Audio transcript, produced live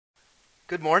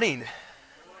Good morning.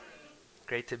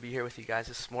 Great to be here with you guys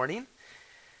this morning.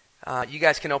 You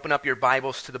guys can open up your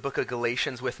Bibles to the book of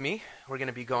Galatians with me. We're going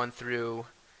to be going through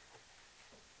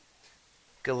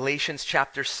Galatians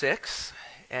chapter 6,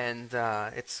 and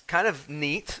it's kind of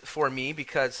neat for me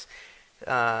because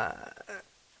though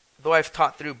I've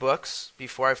taught through books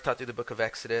before, I've taught through the book of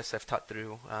Exodus, I've taught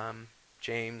through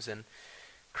James and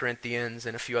Corinthians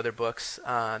and a few other books.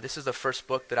 This is the first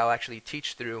book that I'll actually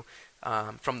teach through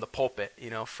from the pulpit,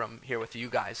 from here with you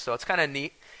guys. So it's kind of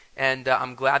neat, and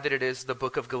I'm glad that it is the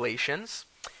book of Galatians.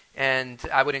 And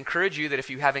I would encourage you that if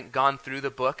you haven't gone through the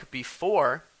book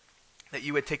before, that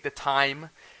you would take the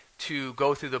time to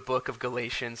go through the book of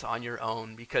Galatians on your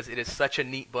own, because it is such a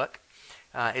neat book.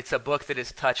 It's a book that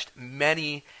has touched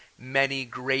many, many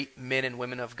great men and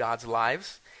women of God's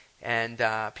lives, and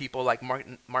people like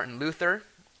Martin Luther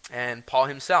and Paul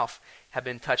himself have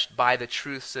been touched by the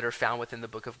truths that are found within the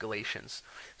book of Galatians.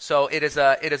 So it is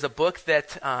a book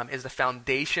that is the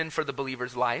foundation for the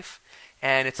believer's life,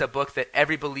 and it's a book that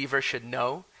every believer should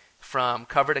know from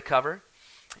cover to cover,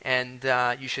 and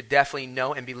you should definitely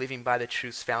know and be living by the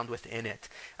truths found within it.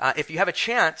 If you have a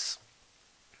chance,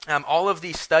 all of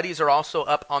these studies are also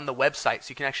up on the website, so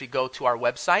you can actually go to our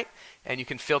website and you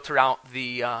can filter out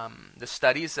the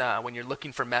studies when you're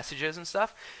looking for messages and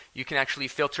stuff. You can actually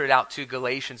filter it out to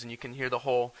Galatians, and you can hear the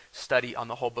whole study on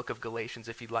the whole book of Galatians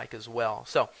if you'd like as well.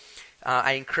 So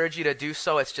I encourage you to do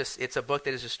so. It's a book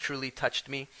that has just truly touched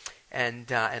me, and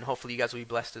hopefully you guys will be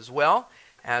blessed as well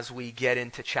as we get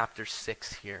into chapter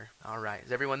 6 here. All right,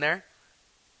 is everyone there?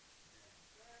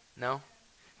 No?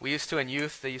 We used to in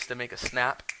youth, they used to make a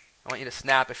snap. I want you to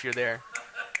snap if you're there.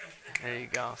 There you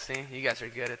go. See, you guys are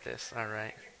good at this. All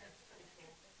right.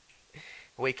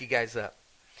 Wake you guys up.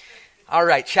 All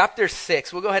right, chapter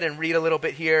 6. We'll go ahead and read a little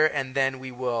bit here, and then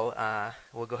we'll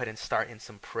go ahead and start in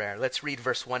some prayer. Let's read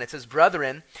verse 1. It says,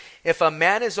 "Brethren, if a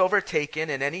man is overtaken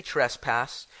in any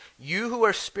trespass, you who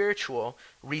are spiritual,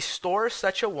 restore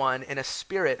such a one in a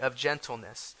spirit of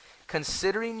gentleness,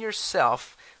 considering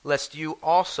yourself, lest you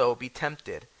also be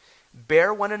tempted.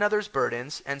 Bear one another's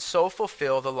burdens, and so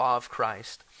fulfill the law of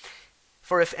Christ.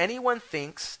 For if anyone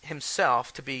thinks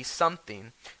himself to be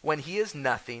something, when he is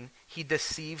nothing, he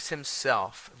deceives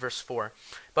himself." Verse 4.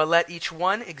 "But let each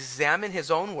one examine his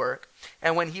own work,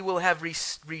 and when he will have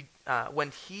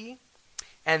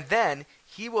then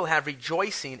he will have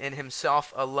rejoicing in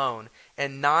himself alone,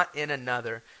 and not in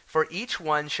another. For each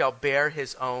one shall bear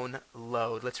his own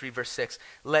load." Let's read verse 6.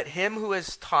 "Let him who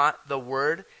is taught the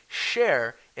word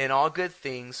share in all good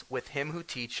things with him who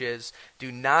teaches.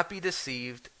 Do not be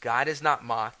deceived. God is not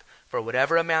mocked. For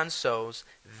whatever a man sows,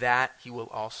 that he will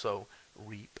also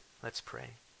reap." Let's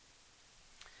pray.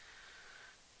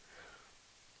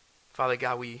 Father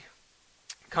God, we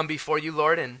come before you,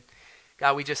 Lord, and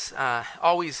God, we just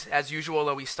always, as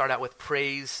usual, we start out with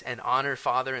praise and honor,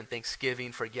 Father, and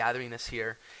thanksgiving for gathering us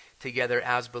here together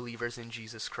as believers in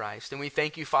Jesus Christ. And we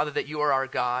thank you, Father, that you are our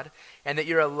God, and that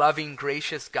you're a loving,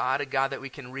 gracious God, a God that we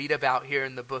can read about here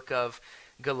in the book of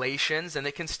Galatians, and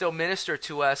that can still minister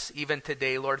to us even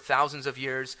today, Lord, thousands of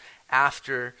years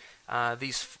after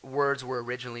these words were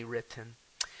originally written.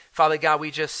 Father God,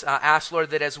 we just ask, Lord,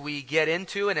 that as we get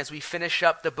into and as we finish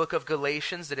up the book of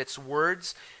Galatians, that its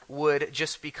words would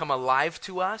just become alive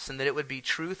to us, and that it would be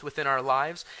truth within our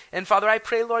lives. And Father, I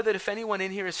pray, Lord, that if anyone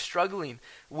in here is struggling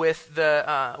with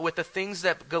the things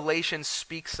that Galatians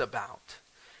speaks about,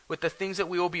 with the things that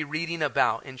we will be reading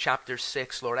about in chapter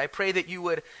 6, Lord, I pray that you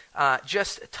would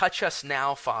just touch us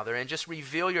now, Father, and just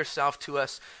reveal yourself to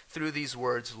us through these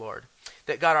words, Lord.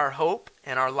 That, God, our hope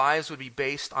and our lives would be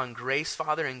based on grace,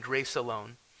 Father, and grace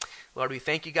alone. Lord, we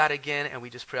thank you, God, again, and we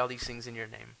just pray all these things in your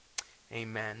name.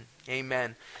 Amen.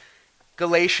 Amen.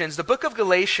 Galatians, the book of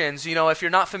Galatians, if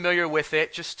you're not familiar with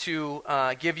it, just to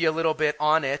give you a little bit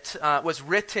on it, was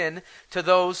written to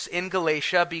those in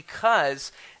Galatia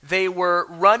because they were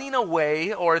running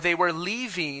away, or they were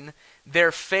leaving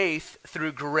their faith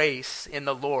through grace in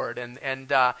the Lord. And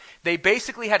they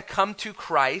basically had come to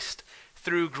Christ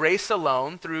through grace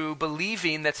alone, through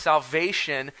believing that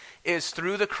salvation is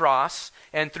through the cross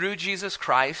and through Jesus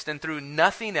Christ and through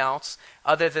nothing else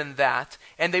other than that.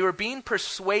 And they were being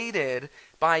persuaded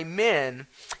by men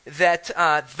that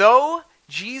though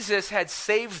Jesus had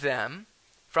saved them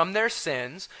from their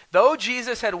sins, though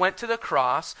Jesus had went to the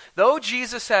cross, though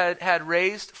Jesus had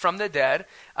raised from the dead,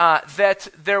 that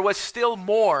there was still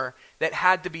more that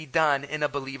had to be done in a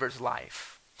believer's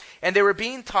life. And they were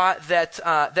being taught that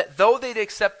though they'd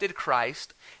accepted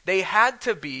Christ, they had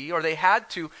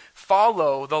to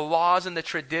follow the laws and the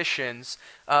traditions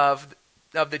of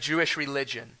the Jewish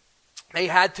religion. They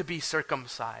had to be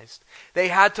circumcised. They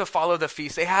had to follow the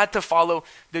feast. They had to follow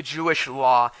the Jewish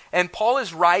law. And Paul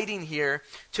is writing here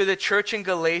to the church in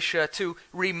Galatia to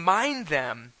remind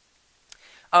them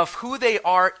of who they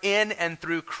are in and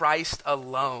through Christ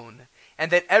alone.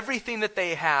 And that everything that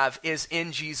they have is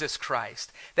in Jesus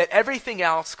Christ. That everything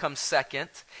else comes second.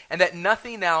 And that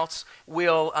nothing else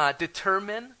will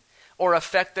determine or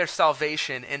affect their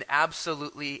salvation in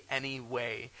absolutely any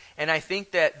way. And I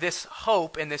think that this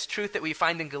hope and this truth that we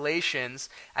find in Galatians,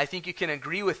 I think you can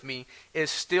agree with me, is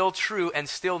still true and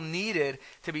still needed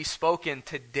to be spoken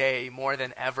today more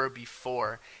than ever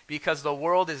before. Because the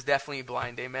world is definitely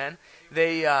blind, amen?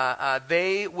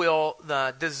 They will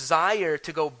desire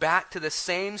to go back to the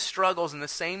same struggles and the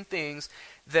same things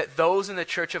that those in the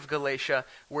church of Galatia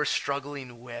were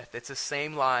struggling with. It's the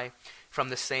same lie from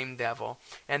the same devil.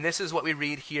 And this is what we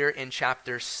read here in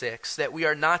chapter 6, that we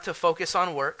are not to focus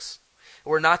on works.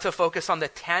 We're not to focus on the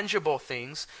tangible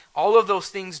things. All of those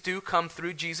things do come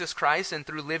through Jesus Christ and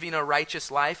through living a righteous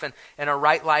life and a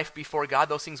right life before God.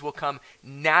 Those things will come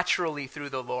naturally through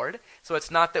the Lord. So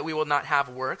it's not that we will not have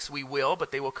works. We will,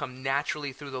 but they will come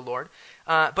naturally through the Lord.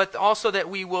 But also that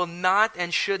we will not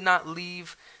and should not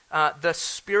leave the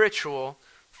spiritual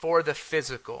for the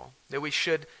physical. That we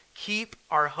should keep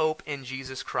our hope in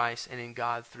Jesus Christ and in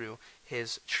God through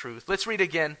his truth. Let's read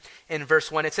again in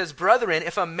verse 1. It says, "Brethren,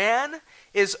 if a man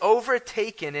is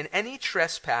overtaken in any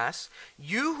trespass,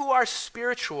 you who are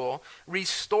spiritual,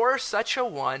 restore such a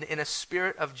one in a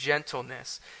spirit of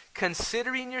gentleness,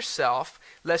 considering yourself,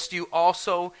 lest you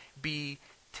also be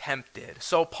tempted."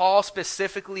 So Paul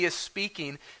specifically is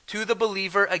speaking to the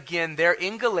believer again there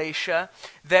in Galatia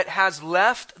that has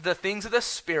left the things of the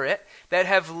Spirit, that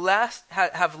have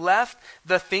left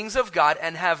the things of God,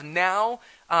 and have now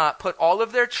put all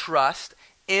of their trust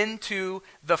into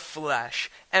the flesh.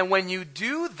 And when you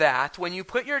do that, when you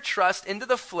put your trust into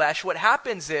the flesh, what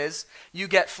happens is you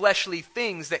get fleshly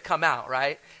things that come out,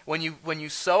 right? When you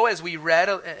sow, as we read,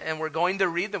 and we're going to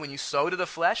read that when you sow to the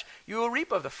flesh, you will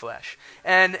reap of the flesh.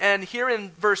 And here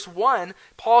in verse 1,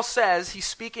 Paul says, he's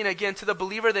speaking again to the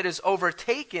believer that is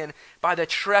overtaken by the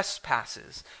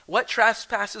trespasses. What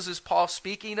trespasses is Paul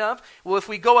speaking of? Well, if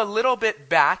we go a little bit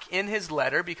back in his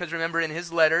letter, because remember in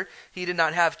his letter, he did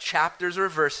not have chapters or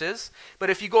verses, but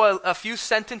if you go a few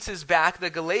sentences back, the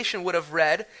Galatian would have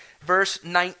read verse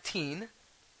 19,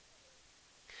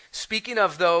 speaking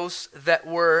of those that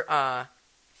were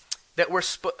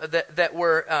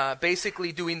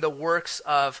basically doing the works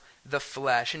of the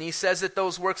flesh. And he says that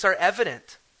those works are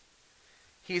evident.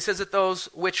 He says that those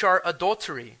which are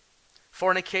adultery,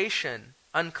 fornication,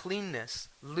 uncleanness,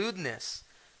 lewdness,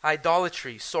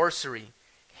 idolatry, sorcery,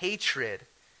 hatred,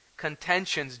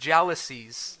 contentions,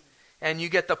 jealousies, and you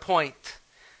get the point.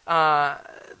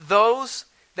 Those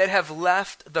that have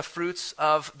left the fruits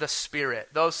of the Spirit,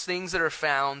 those things that are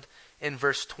found in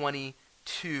verse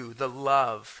 22, the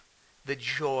love, the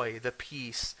joy, the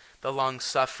peace, the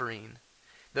long-suffering,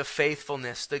 the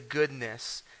faithfulness, the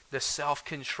goodness, the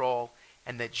self-control,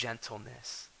 and the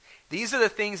gentleness. These are the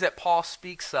things that Paul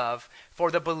speaks of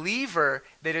for the believer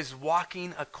that is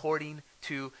walking according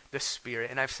to the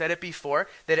Spirit. And I've said it before,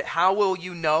 that how will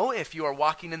you know if you are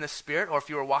walking in the Spirit or if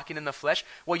you are walking in the flesh?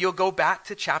 Well, you'll go back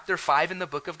to chapter 5 in the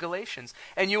book of Galatians,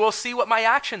 and you will see what my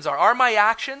actions are. Are my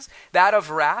actions that of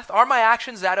wrath? Are my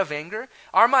actions that of anger?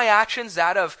 Are my actions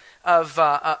that of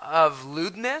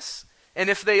lewdness? And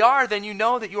if they are, then you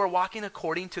know that you are walking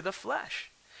according to the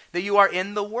flesh, that you are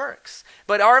in the works.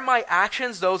 But are my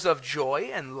actions those of joy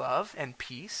and love and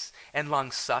peace and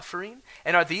long-suffering?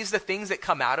 And are these the things that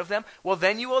come out of them? Well,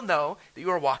 then you will know that you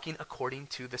are walking according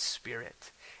to the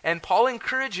Spirit. And Paul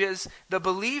encourages the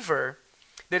believer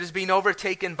that is being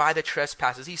overtaken by the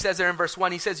trespasses. He says there in verse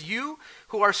 1, he says, "You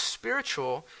who are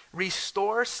spiritual,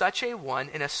 restore such a one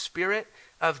in a spirit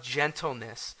of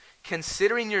gentleness,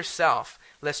 considering yourself,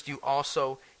 lest you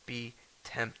also be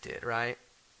tempted," right?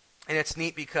 And it's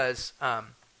neat because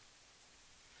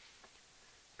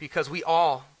we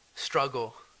all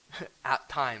struggle at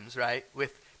times, right,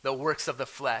 with the works of the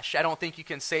flesh. I don't think you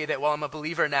can say that, well, I'm a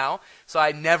believer now, so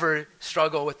I never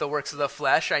struggle with the works of the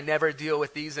flesh. I never deal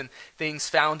with these and things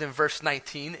found in verse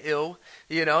 19,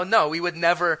 No, we would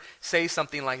never say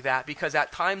something like that, because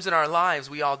at times in our lives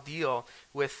we all deal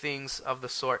with things of the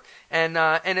sort. And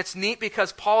it's neat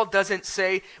because Paul doesn't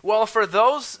say, well, for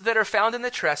those that are found in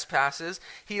the trespasses,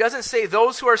 he doesn't say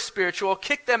those who are spiritual,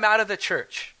 kick them out of the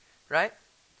church, right?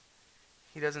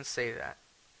 He doesn't say that.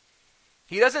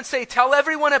 He doesn't say, tell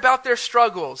everyone about their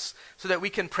struggles so that we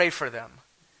can pray for them,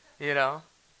 He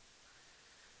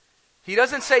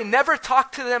doesn't say, never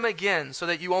talk to them again so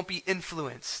that you won't be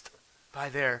influenced by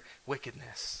their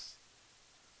wickedness.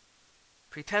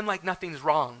 Pretend like nothing's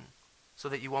wrong so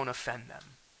that you won't offend them.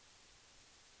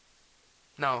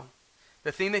 No.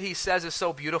 The thing that he says is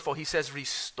so beautiful. He says,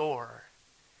 restore.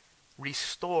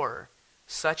 Restore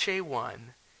such a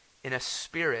one in a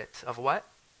spirit of what?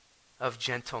 Of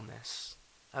gentleness.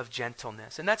 Of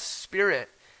gentleness. And that spirit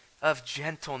of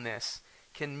gentleness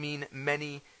can mean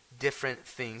many different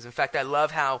things. In fact, I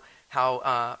love how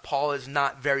Paul is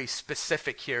not very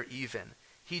specific here even.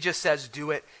 He just says,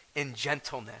 do it in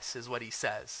gentleness is what he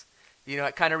says. You know,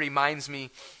 it kind of reminds me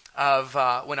of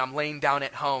when I'm laying down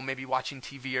at home, maybe watching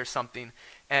TV or something,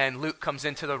 and Luke comes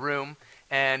into the room,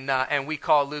 and we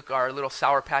call Luke our little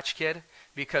Sour Patch Kid,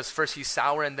 because first he's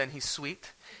sour and then he's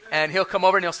sweet. And he'll come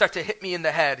over and he'll start to hit me in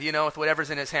the head, you know, with whatever's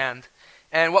in his hand.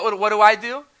 And what do I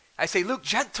do? I say, Luke,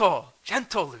 gentle,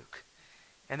 Luke.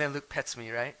 And then Luke pets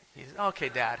me, right? He's, okay,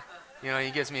 Dad. You know,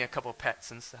 he gives me a couple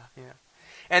pets and stuff, you know.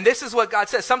 And this is what God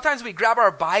says. Sometimes we grab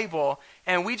our Bible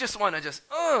and we just want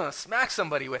to smack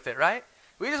somebody with it, right?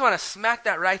 We just want to smack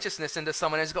that righteousness into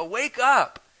someone and just go, wake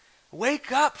up.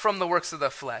 Wake up from the works of the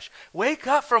flesh. Wake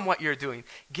up from what you're doing.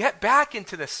 Get back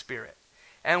into the Spirit.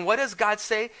 And what does God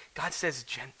say? God says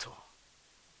gentle.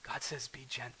 God says be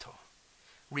gentle.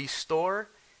 Restore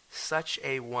such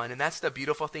a one. And that's the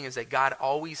beautiful thing, is that God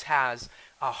always has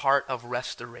a heart of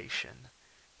restoration.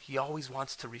 He always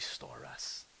wants to restore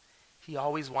us. He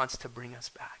always wants to bring us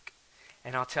back.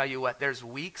 And I'll tell you what, there's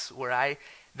weeks where I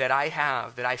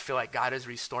feel like God is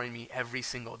restoring me every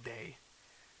single day.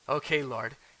 Okay,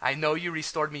 Lord, I know you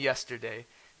restored me yesterday,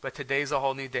 but today's a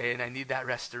whole new day and I need that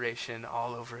restoration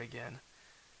all over again.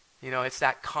 You know, it's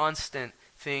that constant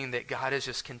thing that God is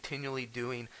just continually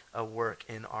doing a work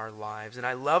in our lives. And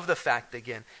I love the fact,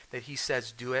 again, that he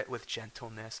says do it with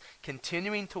gentleness,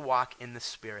 continuing to walk in the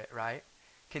Spirit, right?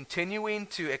 Continuing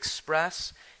to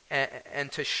express and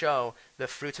to show the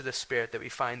fruits of the Spirit that we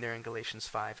find there in Galatians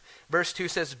 5. Verse 2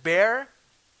 says, bear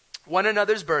one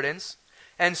another's burdens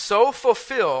and so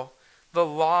fulfill the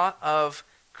law of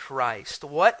Christ.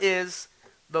 What is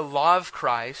the law of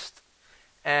Christ,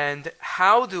 and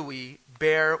how do we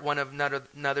bear one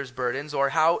another's burdens, or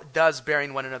how does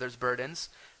bearing one another's burdens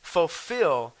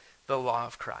fulfill the law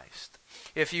of Christ?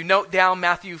 If you note down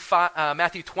Matthew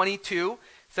 22,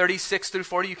 36 through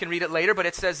 40, you can read it later, but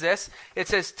it says this. It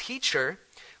says, teacher,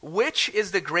 which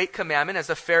is the great commandment? As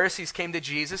the Pharisees came to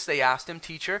Jesus, they asked him,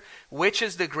 teacher, which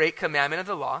is the great commandment of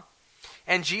the law?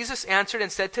 And Jesus answered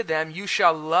and said to them, you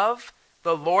shall love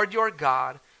the Lord your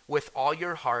God with all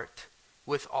your heart,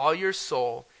 with all your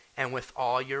soul, and with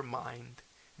all your mind.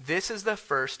 This is the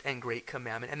first and great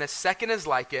commandment. And the second is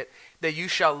like it, that you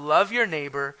shall love your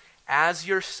neighbor as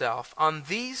yourself. On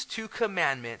these two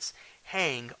commandments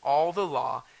hang all the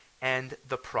law and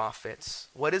the prophets.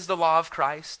 What is the law of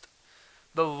Christ?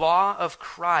 The law of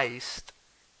Christ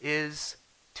is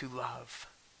to love.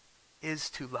 Is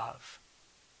to love.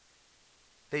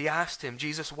 They asked him,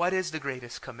 Jesus, what is the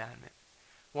greatest commandment?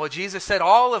 Well, Jesus said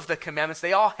all of the commandments,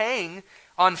 they all hang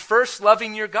on first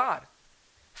loving your God.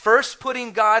 First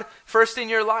putting God first in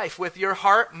your life with your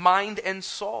heart, mind, and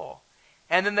soul.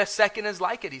 And then the second is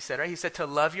like it, he said, right? He said to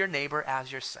love your neighbor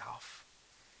as yourself.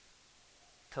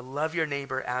 To love your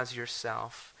neighbor as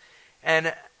yourself.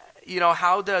 And, you know,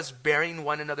 how does bearing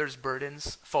one another's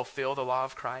burdens fulfill the law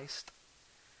of Christ?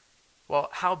 Well,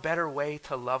 how better way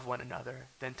to love one another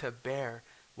than to bear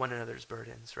one another's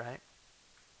burdens, right?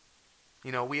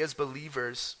 You know, we as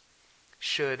believers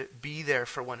should be there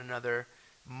for one another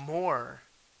more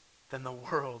than the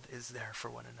world is there for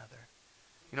one another.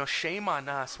 You know, shame on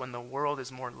us when the world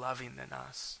is more loving than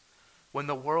us, when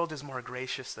the world is more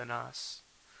gracious than us,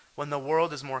 when the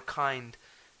world is more kind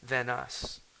than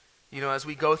us. You know, as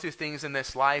we go through things in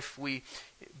this life, we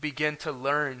begin to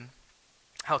learn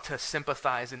how to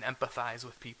sympathize and empathize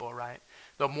with people, right?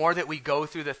 The more that we go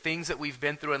through the things that we've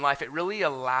been through in life, it really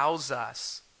allows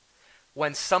us,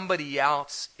 when somebody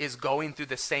else is going through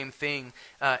the same thing,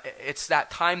 it's that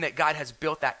time that God has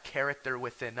built that character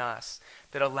within us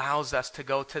that allows us to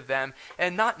go to them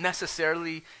and not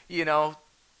necessarily, you know,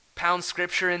 pound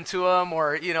scripture into them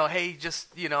or, you know, hey,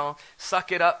 just, you know,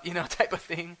 suck it up, you know, type of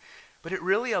thing. But it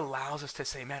really allows us to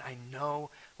say, man, I know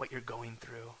what you're going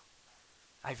through.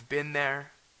 I've been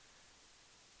there.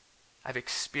 I've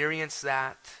experienced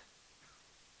that.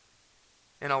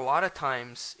 And a lot of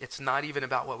times, it's not even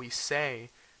about what we say,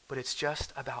 but it's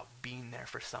just about being there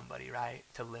for somebody, right?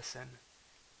 To listen.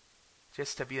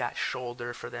 Just to be that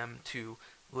shoulder for them to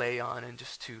lay on and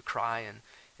just to cry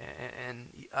and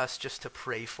us just to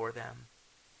pray for them.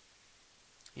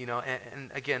 You know, and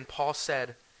again, Paul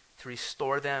said to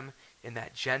restore them in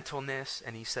that gentleness,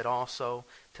 and he said also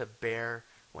to bear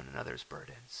one another's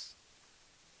burdens.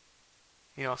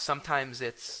 Sometimes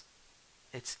it's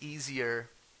easier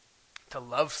to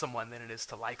love someone than it is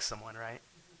to like someone, right?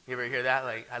 You ever hear that?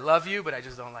 Like, I love you, but I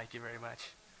just don't like you very much.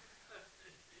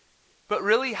 But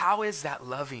really, how is that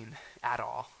loving at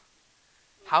all?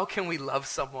 How can we love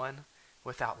someone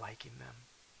without liking them?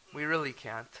 We really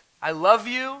can't. I love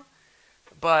you,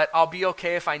 but I'll be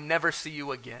okay if I never see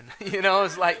you again.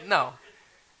 It's like, no.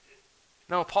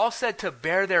 No, Paul said to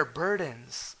bear their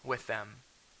burdens with them.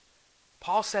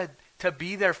 Paul said to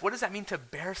be there. What does that mean, to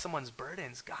bear someone's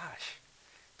burdens? Gosh,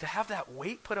 to have that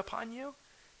weight put upon you,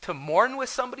 to mourn with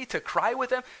somebody, to cry with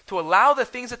them, to allow the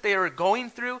things that they are going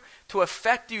through to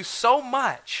affect you so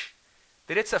much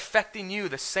that it's affecting you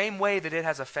the same way that it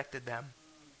has affected them.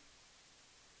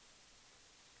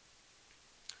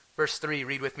 Verse 3,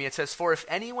 read with me. It says, "For if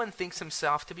anyone thinks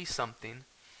himself to be something,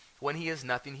 when he is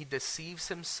nothing, he deceives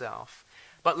himself.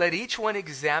 But let each one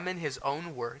examine his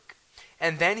own work,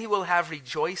 and then he will have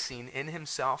rejoicing in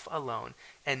himself alone,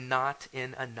 and not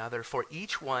in another. For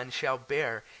each one shall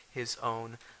bear his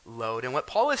own load." And what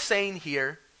Paul is saying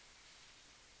here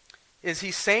is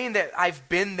he's saying that I've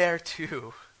been there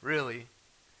too, really.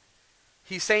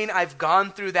 He's saying I've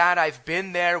gone through that, I've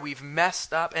been there, we've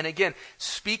messed up. And again,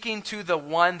 speaking to the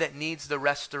one that needs the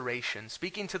restoration,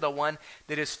 speaking to the one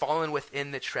that has fallen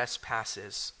within the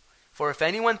trespasses. For if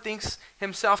anyone thinks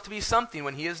himself to be something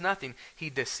when he is nothing, he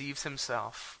deceives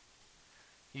himself.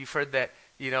 You've heard that,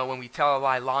 when we tell a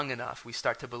lie long enough, we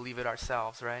start to believe it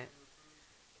ourselves, right?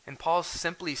 And Paul's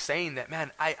simply saying that,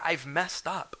 man, I've messed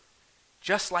up,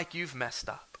 just like you've messed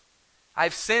up.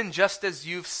 I've sinned just as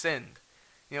you've sinned.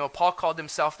 Paul called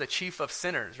himself the chief of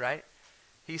sinners, right?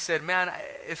 He said, man,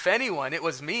 if anyone, it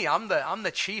was me. I'm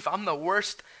the chief. I'm the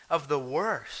worst of the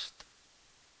worst.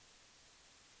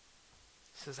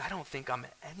 He says, I don't think I'm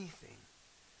anything.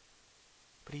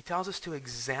 But he tells us to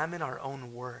examine our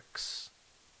own works.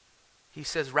 He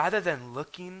says, rather than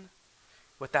looking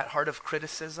with that heart of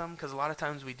criticism, because a lot of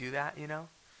times we do that,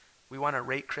 we want to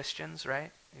rate Christians,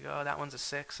 right? You go, oh, that one's a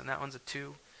 6 and that one's a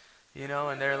 2,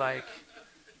 and they're like,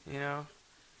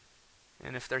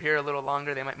 and if they're here a little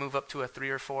longer, they might move up to a 3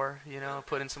 or 4,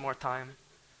 put in some more time.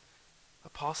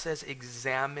 But Paul says,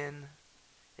 examine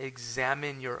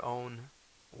your own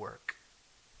work.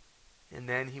 And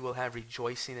then he will have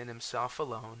rejoicing in himself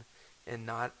alone and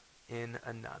not in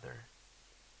another.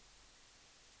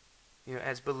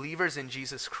 As believers in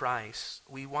Jesus Christ,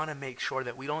 we want to make sure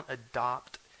that we don't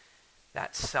adopt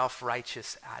that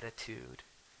self-righteous attitude,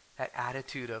 that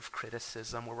attitude of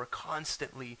criticism where we're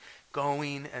constantly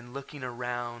going and looking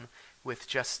around with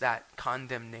just that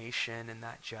condemnation and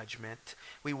that judgment.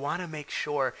 We want to make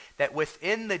sure that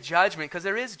within the judgment, because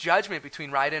there is judgment between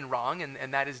right and wrong,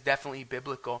 and that is definitely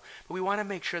biblical, but we want to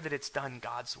make sure that it's done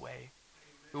God's way.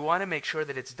 We want to make sure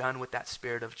that it's done with that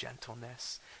spirit of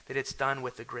gentleness, that it's done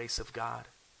with the grace of God.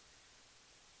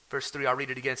 Verse 3, I'll read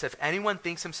it again. It says, if anyone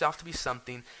thinks himself to be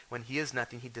something when he is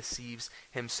nothing, he deceives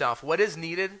himself. What is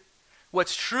needed?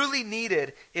 What's truly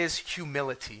needed is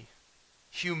humility.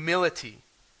 Humility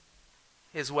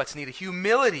is what's needed.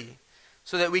 Humility,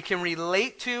 so that we can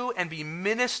relate to and be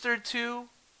ministered to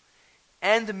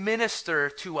and minister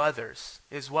to others,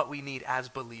 is what we need as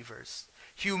believers.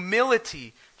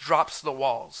 Humility drops the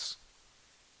walls.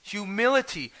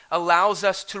 Humility allows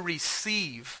us to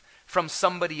receive from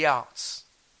somebody else.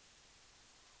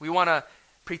 We want to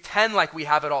pretend like we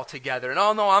have it all together. And,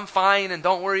 oh, no, I'm fine, and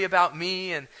don't worry about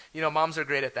me. And, moms are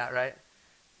great at that, right?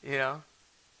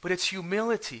 But it's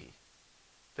humility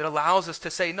that allows us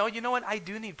to say, no, you know what? I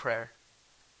do need prayer.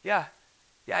 Yeah,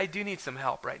 I do need some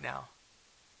help right now.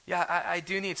 Yeah, I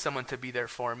do need someone to be there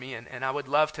for me, and I would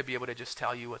love to be able to just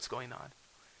tell you what's going on.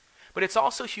 But it's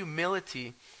also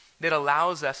humility that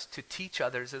allows us to teach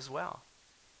others as well.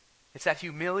 It's that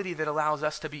humility that allows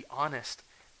us to be honest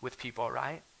with people,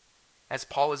 right? As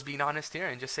Paul is being honest here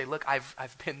and just say, look,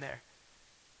 I've been there.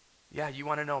 Yeah, you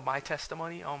want to know my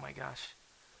testimony? Oh my gosh.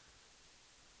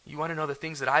 You want to know the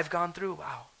things that I've gone through?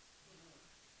 Wow.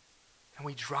 And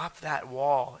we drop that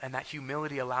wall, and that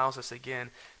humility allows us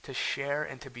again to share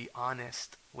and to be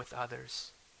honest with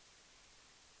others.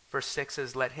 Verse 6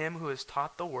 says, let him who is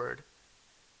taught the word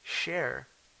share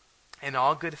in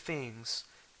all good things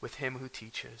with him who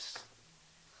teaches.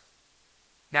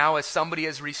 Now, as somebody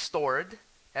is restored,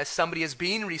 as somebody is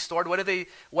being restored,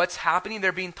 what's happening?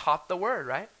 They're being taught the word,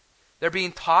 right? They're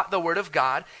being taught the word of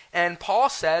God. And Paul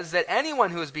says that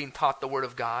anyone who is being taught the word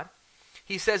of God,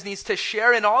 he says, needs to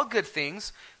share in all good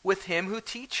things with him who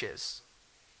teaches.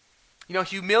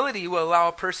 Humility will allow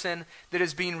a person that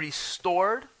is being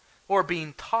restored or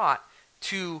being taught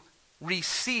to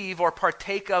receive or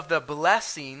partake of the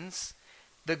blessings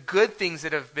the good things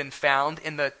that have been found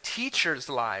in the teachers'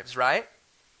 lives, right?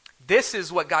 This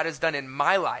is what God has done in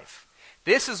my life.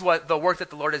 This is what the work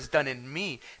that the Lord has done in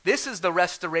me. This is the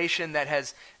restoration that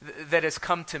has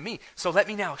come to me. So let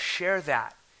me now share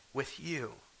that with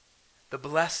you, the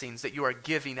blessings that you are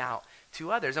giving out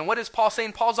to others. And what is Paul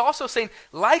saying? Paul's also saying,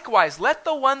 likewise, let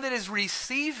the one that is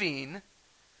receiving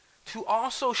to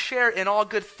also share in all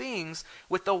good things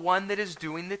with the one that is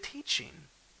doing the teaching.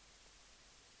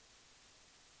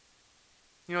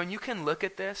 You know, and you can look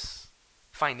at this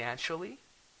financially,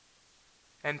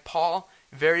 and Paul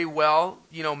very well,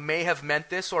 may have meant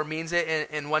this or means it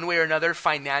in one way or another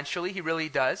financially. He really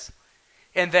does.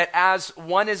 And that as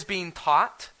one is being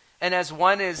taught, and as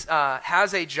one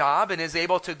has a job and is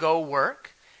able to go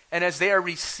work, and as they are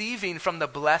receiving from the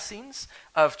blessings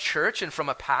of church and from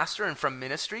a pastor and from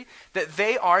ministry, that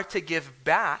they are to give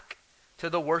back to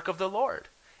the work of the Lord.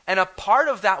 And a part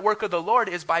of that work of the Lord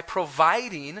is by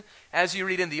providing, as you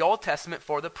read in the Old Testament,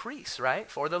 for the priests, right?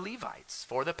 For the Levites,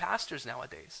 for the pastors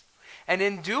nowadays. And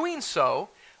in doing so,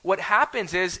 what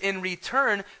happens is, in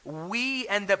return, we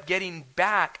end up getting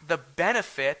back the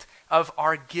benefit of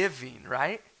our giving,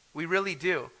 right? We really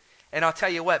do. And I'll tell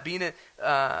you what, being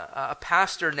a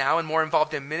pastor now and more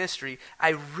involved in ministry, I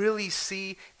really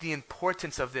see the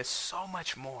importance of this so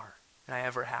much more than I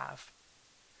ever have.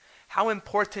 How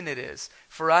important it is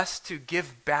for us to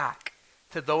give back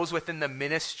to those within the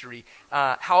ministry.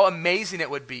 How amazing it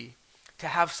would be to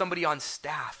have somebody on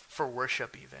staff for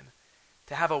worship even.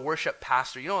 To have a worship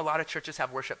pastor. You know, a lot of churches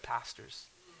have worship pastors.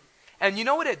 And you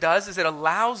know what it does is it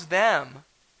allows them,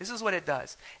 this is what it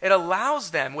does. It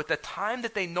allows them, with the time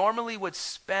that they normally would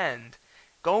spend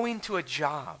going to a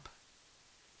job,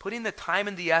 putting the time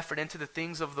and the effort into the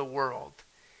things of the world,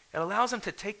 it allows them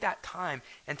to take that time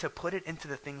and to put it into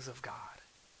the things of God.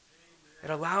 Amen. It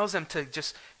allows them to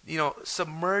just,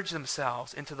 submerge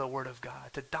themselves into the Word of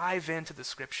God, to dive into the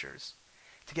Scriptures,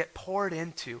 to get poured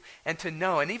into, and to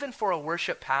know, and even for a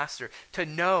worship pastor, to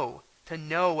know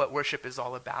what worship is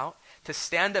all about, to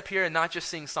stand up here and not just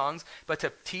sing songs, but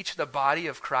to teach the body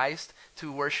of Christ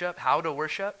to worship, how to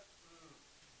worship.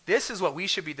 This is what we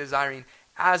should be desiring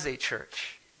as a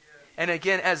church. And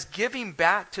again, as giving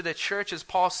back to the church, as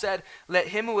Paul said, let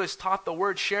him who is taught the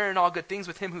word share in all good things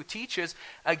with him who teaches.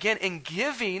 Again, in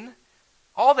giving,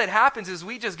 all that happens is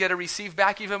we just get to receive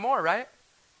back even more, right?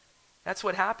 That's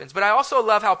what happens. But I also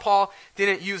love how Paul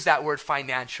didn't use that word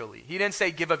financially. He didn't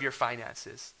say give of your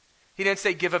finances. He didn't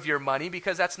say give of your money,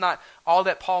 because that's not all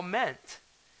that Paul meant.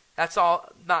 That's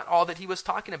not all that he was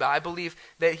talking about. I believe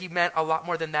that he meant a lot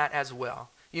more than that as well.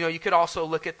 You could also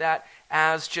look at that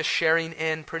as just sharing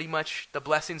in pretty much the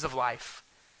blessings of life.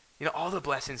 All the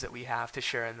blessings that we have to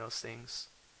share in those things.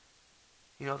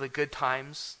 The good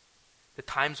times, the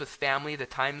times with family, the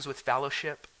times with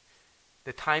fellowship,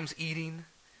 the times eating,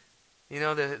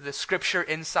 the scripture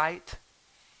insight.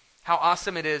 How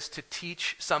awesome it is to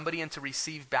teach somebody and to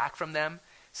receive back from them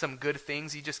some good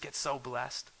things. You just get so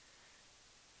blessed.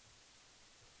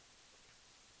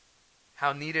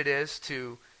 How neat it is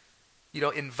to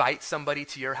invite somebody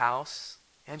to your house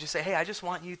and just say, hey, I just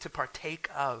want you to partake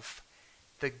of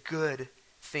the good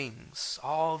things,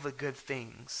 all the good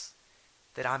things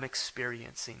that I'm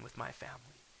experiencing with my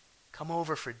family. Come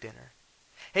over for dinner.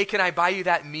 Hey, can I buy you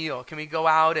that meal? Can we go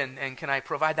out and can I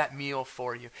provide that meal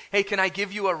for you? Hey, can I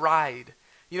give you a ride?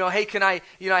 Hey, can I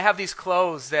have these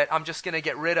clothes that I'm just going to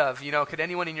get rid of. Could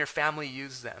anyone in your family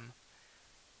use them?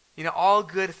 All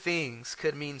good things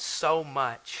could mean so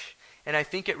much. And I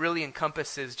think it really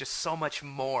encompasses just so much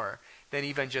more than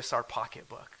even just our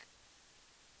pocketbook.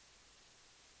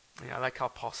 I like how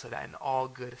Paul said that, in all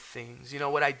good things.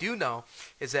 What I do know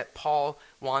is that Paul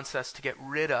wants us to get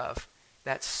rid of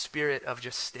that spirit of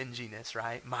just stinginess,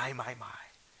 right? My.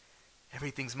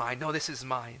 Everything's mine. No, this is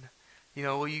mine.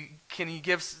 Can you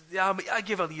give, I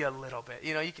give you a little bit.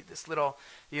 You get this little,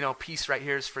 piece right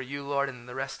here is for you, Lord, and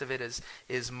the rest of it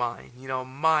is mine.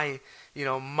 My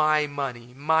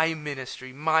money, my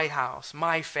ministry, my house,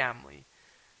 my family.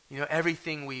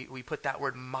 Everything we put that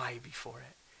word my before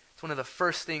it. It's one of the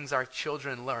first things our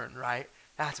children learn, right?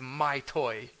 That's my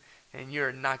toy, and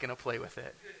you're not going to play with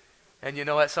it. And you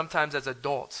know what? Sometimes as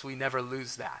adults, we never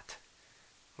lose that.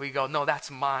 We go, no,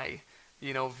 that's my,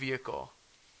 vehicle.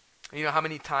 How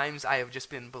many times I have just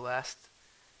been blessed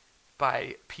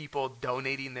by people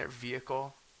donating their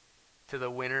vehicle to the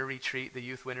winter retreat, the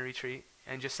youth winter retreat,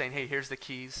 and just saying, hey, here's the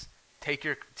keys.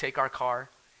 Take our car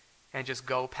and just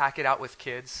go pack it out with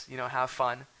kids, have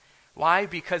fun. Why?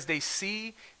 Because they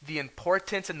see the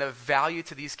importance and the value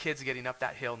to these kids getting up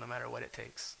that hill no matter what it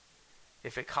takes.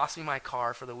 If it costs me my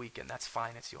car for the weekend, that's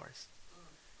fine, it's yours.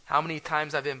 How many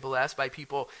times I've been blessed by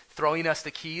people throwing us the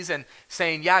keys and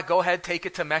saying, yeah, go ahead, take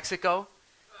it to Mexico.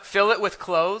 Fill it with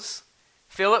clothes.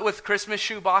 Fill it with Christmas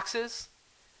shoe boxes.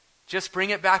 Just bring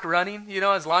it back running,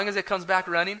 as long as it comes back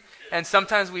running. And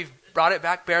sometimes we've brought it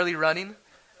back barely running,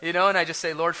 and I just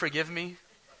say, Lord, forgive me,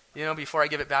 before I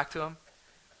give it back to him.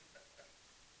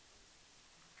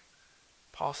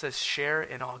 Paul says, share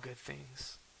in all good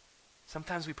things.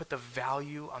 Sometimes we put the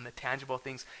value on the tangible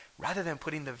things rather than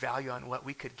putting the value on what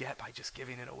we could get by just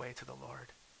giving it away to the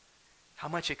Lord. How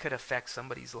much it could affect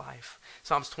somebody's life.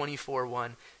 Psalms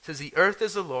 24:1 says, the earth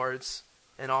is the Lord's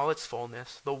and all its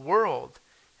fullness, the world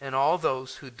and all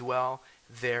those who dwell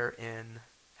therein.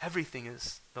 Everything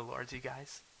is the Lord's, you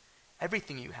guys.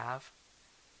 Everything you have.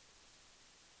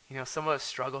 Some of us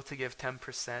struggle to give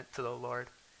 10% to the Lord.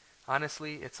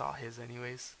 Honestly, it's all his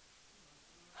anyways.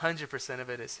 100% of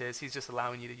it is his. He's just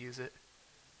allowing you to use it.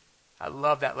 I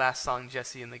love that last song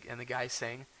Jesse and the guy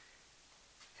sang.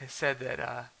 It said that,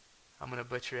 I'm going to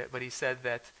butcher it, but he said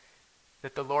that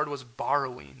the Lord was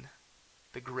borrowing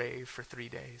the grave for 3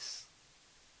 days.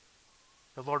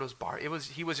 The Lord was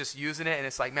he was just using it, and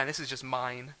it's like, man, this is just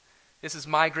mine. This is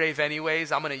my grave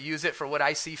anyways. I'm going to use it for what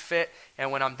I see fit,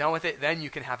 and when I'm done with it, then you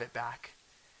can have it back.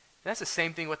 And that's the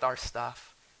same thing with our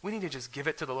stuff. We need to just give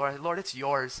it to the Lord. Lord, it's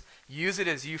yours. Use it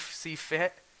as you see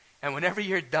fit. And whenever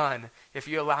you're done, if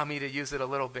you allow me to use it a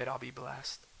little bit, I'll be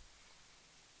blessed.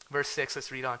 Verse 6,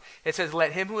 let's read on. It says,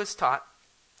 let him who is taught,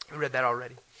 we read that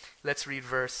already. Let's read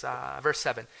verse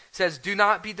 7. It says, do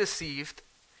not be deceived.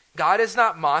 God is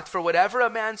not mocked, for whatever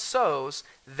a man sows,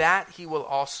 that he will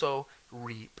also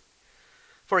reap.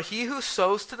 For he who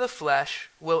sows to the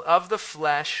flesh will of the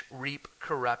flesh reap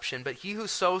corruption, but he who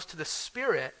sows to the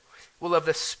Spirit will of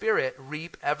the Spirit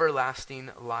reap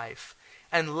everlasting life.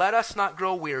 And let us not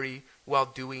grow weary while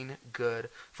doing good.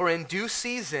 For in due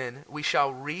season we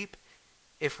shall reap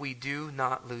if we do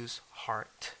not lose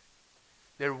heart.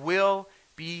 There will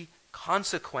be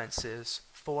consequences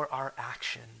for our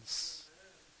actions.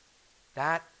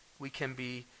 That we can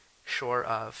be sure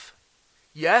of.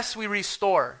 Yes, we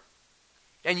restore.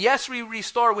 And yes, we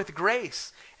restore with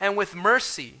grace and with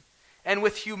mercy and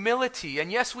with humility.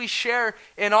 And yes, we share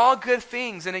in all good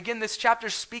things. And again, this chapter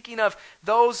is speaking of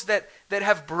those that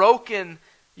have broken,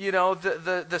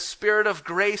 the spirit of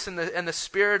grace and the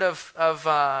spirit of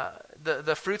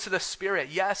the fruits of the Spirit.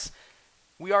 Yes,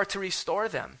 we are to restore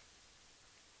them.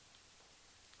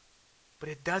 But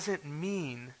it doesn't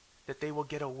mean that they will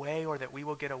get away or that we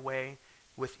will get away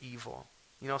with evil.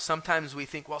 Sometimes we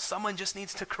think, well, someone just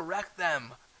needs to correct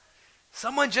them.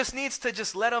 Someone just needs to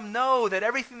just let them know that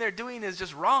everything they're doing is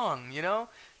just wrong,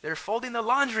 They're folding the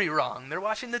laundry wrong. They're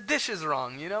washing the dishes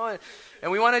wrong,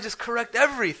 And we want to just correct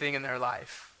everything in their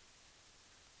life.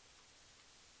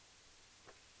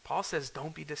 Paul says,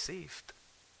 don't be deceived.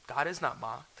 God is not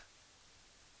mocked.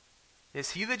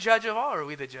 Is he the judge of all, or are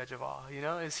we the judge of all?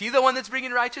 Is he the one that's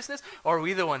bringing righteousness, or are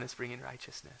we the one that's bringing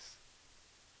righteousness?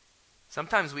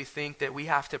 Sometimes we think that we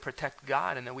have to protect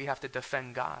God and that we have to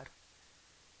defend God.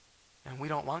 And we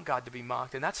don't want God to be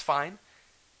mocked, and that's fine.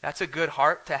 That's a good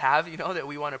heart to have, that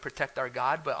we want to protect our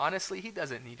God, but honestly, he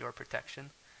doesn't need your protection.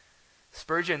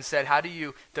 Spurgeon said, how do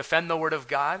you defend the word of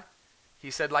God?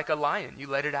 He said, like a lion, you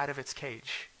let it out of its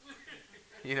cage.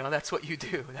 That's what you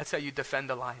do. That's how you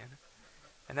defend a lion.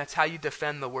 And that's how you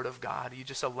defend the word of God. You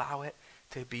just allow it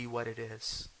to be what it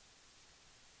is.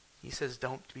 He says,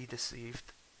 don't be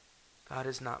deceived. God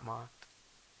is not mocked.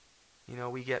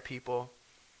 We get people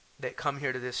that come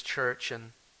here to this church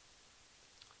and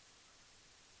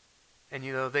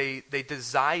they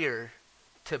desire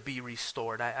to be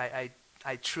restored. I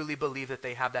truly believe that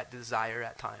they have that desire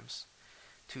at times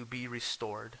to be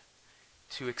restored,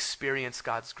 to experience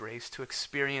God's grace, to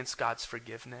experience God's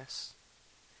forgiveness.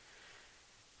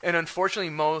 And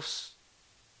unfortunately, most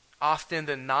often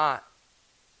than not,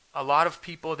 a lot of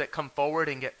people that come forward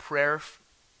and get prayer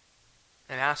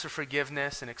and ask for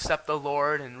forgiveness and accept the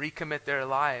Lord and recommit their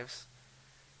lives,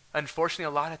 unfortunately,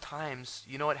 a lot of times,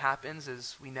 what happens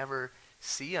is we never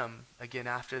see them again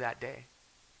after that day.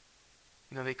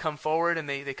 They come forward and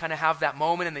they kind of have that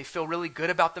moment and they feel really good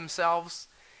about themselves,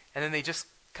 and then they just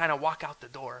kind of walk out the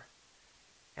door.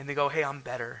 And they go, hey, I'm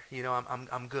better,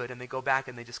 I'm good. And they go back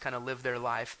and they just kind of live their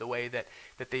life the way that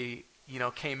they,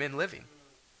 came in living.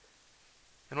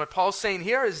 And what Paul's saying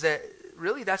here is that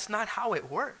really that's not how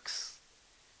it works.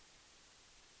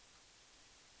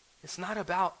 It's not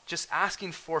about just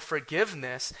asking for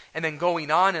forgiveness and then going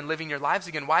on and living your lives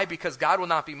again. Why? Because God will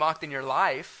not be mocked in your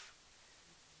life.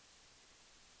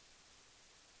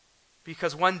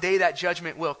 Because one day that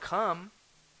judgment will come.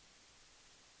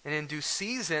 And in due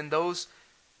season, those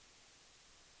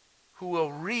who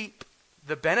will reap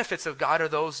the benefits of God are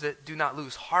those that do not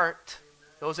lose heart,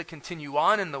 those that continue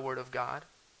on in the Word of God.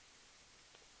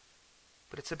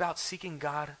 But it's about seeking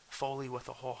God fully with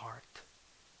a whole heart.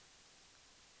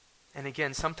 And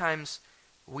again, sometimes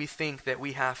we think that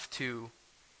we have to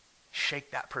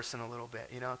shake that person a little bit,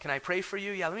 Can I pray for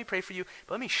you? Yeah, let me pray for you,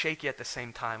 but let me shake you at the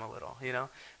same time a little,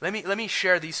 Let me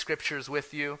share these scriptures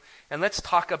with you, and let's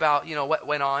talk about, what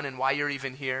went on and why you're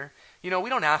even here. We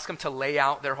don't ask them to lay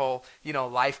out their whole,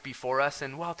 life before us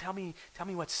and, well, tell me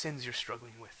what sins you're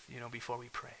struggling with, before we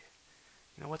pray.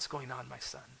 What's going on, my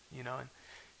son, and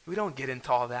we don't get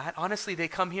into all that. Honestly, they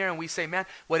come here and we say, man,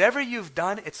 whatever you've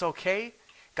done, it's okay.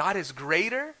 God is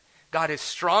greater. God is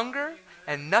stronger.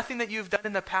 And nothing that you've done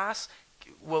in the past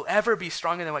will ever be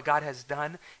stronger than what God has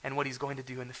done and what he's going to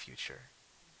do in the future.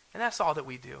 And that's all that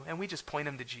we do. And we just point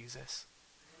them to Jesus.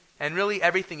 And really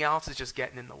everything else is just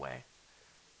getting in the way.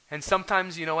 And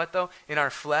sometimes, you know what though? In our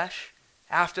flesh,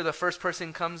 after the first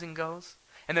person comes and goes,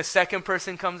 and the second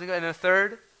person comes and goes, and the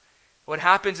third, what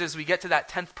happens is we get to that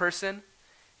 10th person,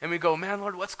 and we go, man,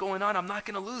 Lord, what's going on? I'm not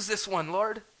going to lose this one,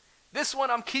 Lord. This one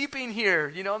I'm keeping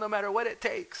here, no matter what it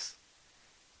takes.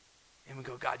 And we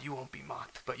go, God, you won't be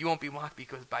mocked. But you won't be mocked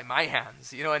because by my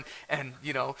hands, and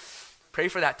pray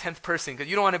for that 10th person, because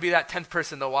you don't want to be that 10th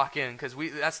person to walk in, because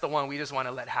that's the one we just want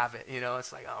to let have it.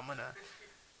 It's like, I'm going to.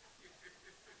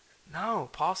 No,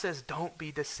 Paul says, don't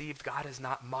be deceived. God is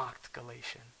not mocked,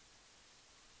 Galatians.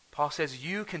 Paul says,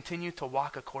 you continue to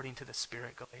walk according to the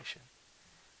Spirit, Galatians.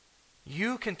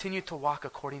 You continue to walk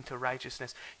according to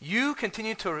righteousness. You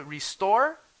continue to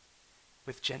restore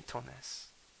with gentleness,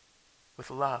 with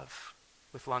love,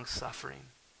 with long-suffering.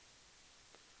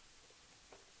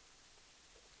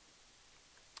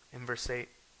 In verse 8,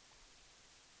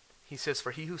 he says,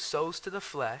 for he who sows to the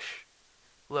flesh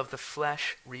will of the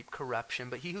flesh reap corruption,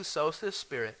 but he who sows to the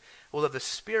Spirit will of the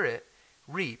Spirit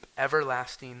reap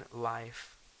everlasting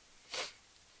life.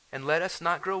 And let us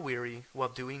not grow weary while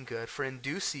doing good, for in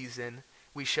due season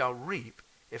we shall reap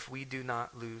if we do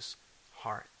not lose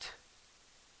heart.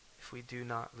 If we do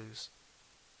not lose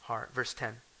heart. Verse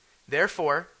 10.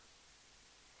 Therefore,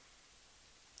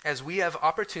 as we have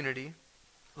opportunity,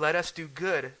 let us do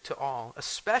good to all,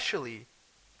 especially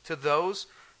to those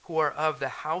who are of the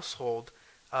household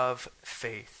of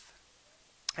faith.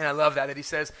 And I love that he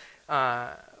says,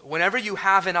 whenever you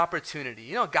have an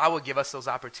opportunity, God will give us those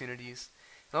opportunities.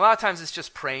 And a lot of times it's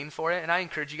just praying for it. And I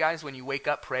encourage you guys, when you wake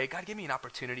up, pray, God, give me an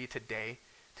opportunity today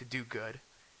to do good.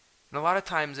 And a lot of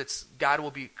times God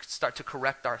will start to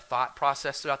correct our thought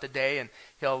process throughout the day, and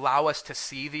he'll allow us to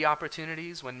see the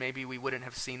opportunities when maybe we wouldn't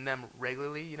have seen them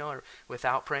regularly, or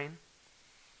without praying.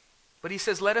 But he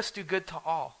says, let us do good to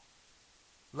all.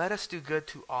 Let us do good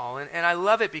to all. And I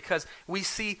love it because we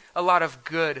see a lot of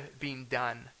good being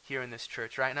done here in this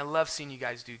church, right? And I love seeing you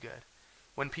guys do good.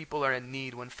 When people are in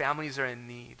need, when families are in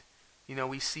need,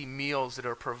 we see meals that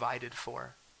are provided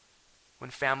for. When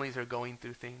families are going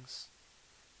through things.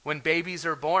 When babies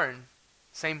are born,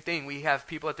 same thing. We have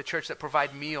people at the church that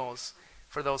provide meals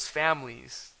for those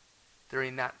families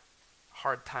during that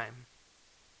hard time.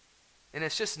 And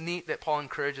it's just neat that Paul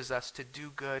encourages us to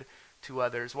do good to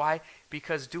others. Why?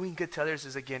 Because doing good to others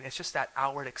is, again, it's just that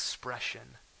outward expression.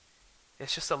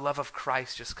 It's just the love of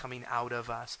Christ just coming out of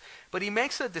us. But he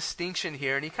makes a distinction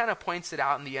here, and he kind of points it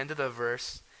out in the end of the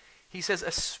verse. He says,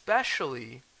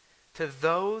 especially to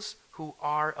those who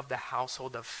are of the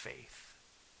household of faith.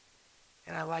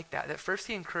 And I like that. That first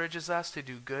he encourages us to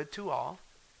do good to all,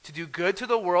 to do good to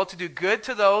the world, to do good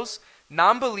to those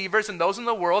non-believers and those in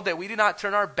the world, that we do not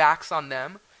turn our backs on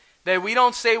them, that we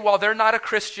don't say, well, they're not a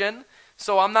Christian,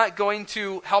 so I'm not going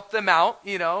to help them out,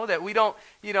 that we don't,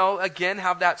 again,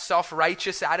 have that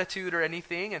self-righteous attitude or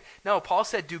anything. And no, Paul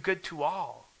said do good to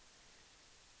all.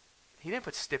 He didn't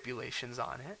put stipulations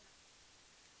on it.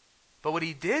 But what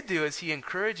he did do is he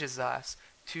encourages us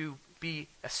to be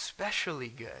especially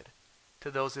good to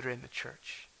those that are in the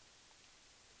church.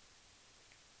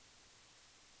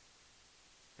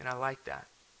 And I like that.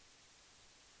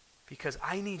 Because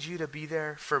I need you to be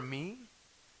there for me,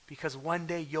 because one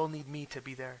day you'll need me to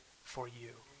be there for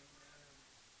you.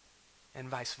 And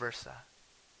vice versa.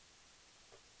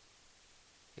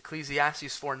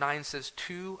 Ecclesiastes 4:9 says,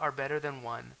 2 are better than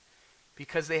 1,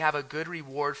 because they have a good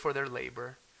reward for their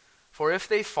labor. For if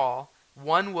they fall,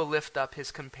 one will lift up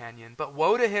his companion. But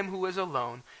woe to him who is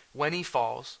alone when he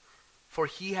falls, for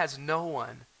he has no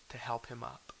one to help him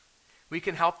up. We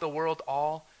can help the world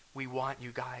all we want,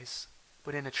 you guys.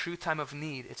 But in a true time of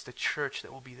need, it's the church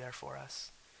that will be there for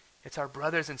us. It's our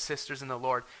brothers and sisters in the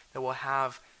Lord that will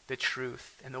have the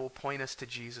truth and that will point us to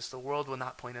Jesus. The world will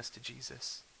not point us to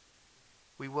Jesus.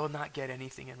 we will not get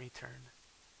anything in return.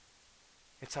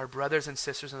 It's our brothers and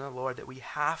sisters in the Lord that we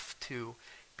have to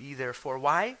be there for.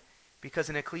 Why? Because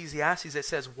in Ecclesiastes it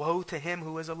says, woe to him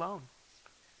who is alone.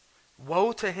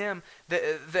 Woe to him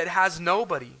that has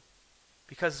nobody.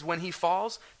 Because when he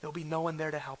falls, there'll be no one there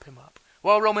to help him up.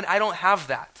 Well, Roman, I don't have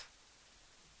that.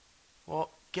 Well,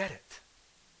 get it.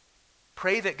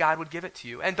 Pray that God would give it to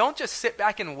you. And don't just sit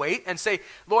back and wait and say,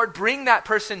 Lord, bring that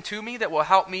person to me that will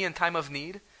help me in time of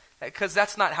need. Because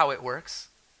that's not how it works.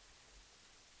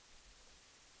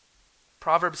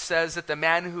 Proverbs says that the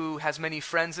man who has many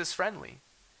friends is friendly.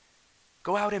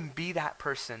 Go out and be that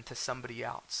person to somebody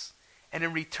else. And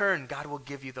in return, God will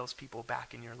give you those people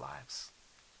back in your lives.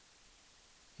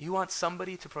 You want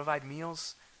somebody to provide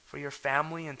meals for your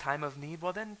family in time of need?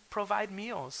 Well, then provide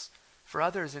meals for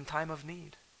others in time of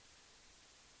need.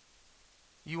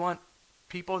 You want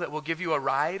people that will give you a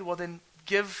ride? Well, then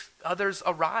give others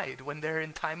a ride when they're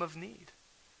in time of need.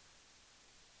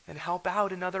 And help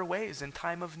out in other ways in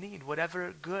time of need,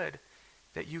 whatever good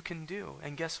that you can do.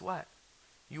 And guess what?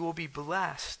 You will be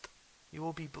blessed. You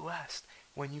will be blessed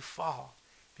when you fall,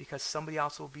 because somebody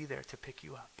else will be there to pick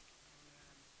you up.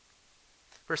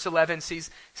 Verse 11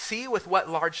 says, see with what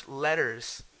large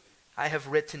letters I have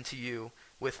written to you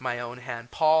with my own hand.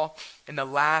 Paul, in the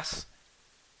last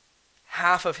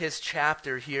half of his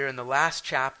chapter here, in the last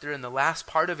chapter, in the last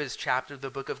part of his chapter, the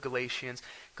book of Galatians,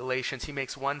 he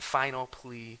makes one final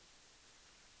plea.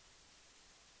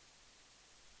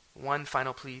 One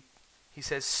final plea. He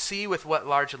says, see with what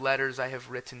large letters I have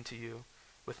written to you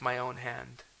with my own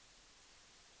hand.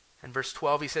 And verse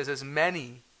 12, he says, as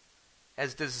many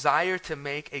as desire to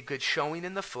make a good showing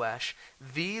in the flesh,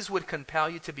 these would compel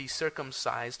you to be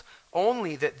circumcised,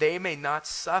 only that they may not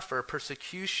suffer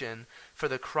persecution for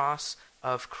the cross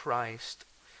of Christ.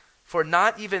 For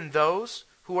not even those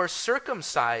who are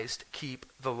circumcised keep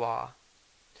the law,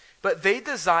 but they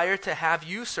desire to have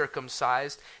you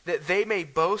circumcised, that they may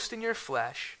boast in your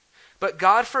flesh. But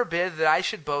God forbid that I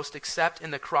should boast except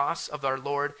in the cross of our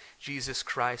Lord Jesus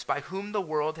Christ, by whom the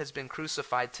world has been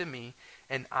crucified to me,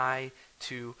 and I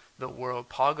to the world.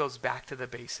 Paul goes back to the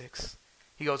basics.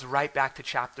 He goes right back to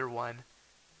chapter 1.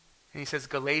 And he says,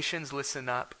 Galatians, listen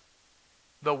up.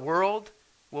 The world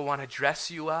will want to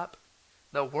dress you up.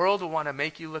 The world will want to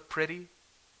make you look pretty.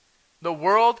 The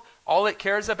world, all it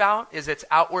cares about is its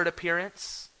outward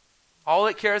appearance. All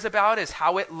it cares about is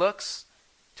how it looks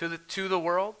to the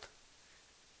world,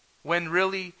 when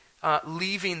really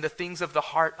leaving the things of the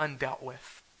heart undealt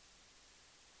with.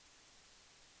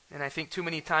 And I think too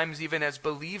many times, even as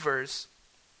believers,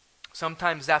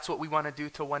 sometimes that's what we want to do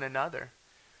to one another.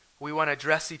 We want to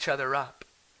dress each other up.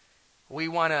 We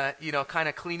want to, kind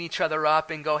of clean each other up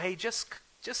and go, hey, just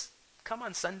come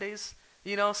on Sundays,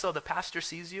 so the pastor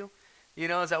sees you.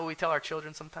 Is that what we tell our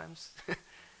children sometimes?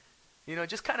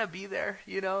 Just kind of be there,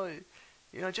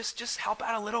 just help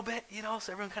out a little bit,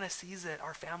 so everyone kind of sees that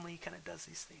our family kind of does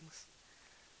these things.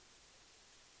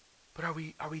 But are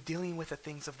we dealing with the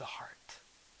things of the heart?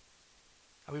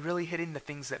 Are we really hitting the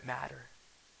things that matter?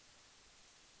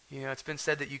 It's been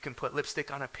said that you can put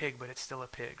lipstick on a pig, but it's still a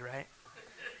pig, right?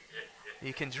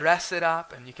 You can dress it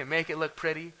up and you can make it look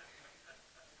pretty,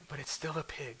 but it's still a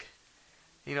pig.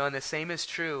 And the same is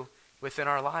true within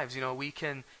our lives. We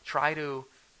can try to,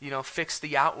 fix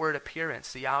the outward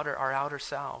appearance, our outer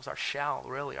selves, our shell,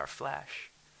 really, our flesh,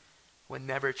 when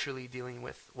never truly dealing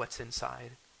with what's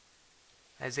inside.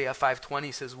 Isaiah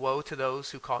 5:20 says, woe to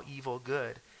those who call evil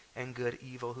good and good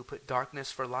evil, who put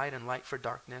darkness for light and light for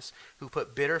darkness, who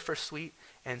put bitter for sweet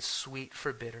and sweet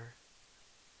for bitter.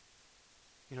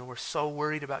 We're so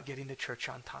worried about getting to church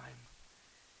on time.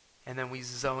 And then we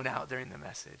zone out during the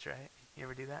message, right? You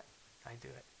ever do that? I do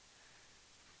it.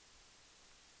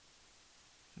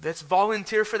 Let's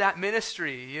volunteer for that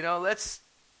ministry. Let's,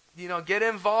 get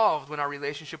involved when our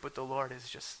relationship with the Lord is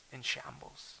just in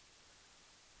shambles.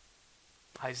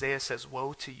 Isaiah says,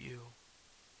 woe to you.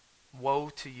 Woe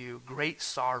to you. Great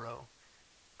sorrow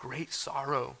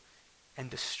and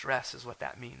distress is what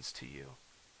that means to you.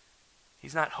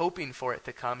 He's not hoping for it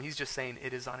to come. He's just saying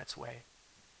it is on its way.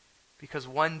 Because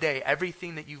one day,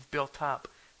 everything that you've built up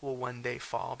will one day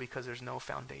fall because there's no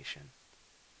foundation.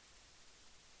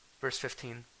 Verse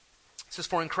 15. It says,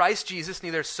 for in Christ Jesus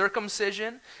neither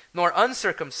circumcision nor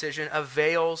uncircumcision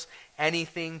avails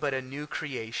anything but a new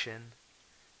creation.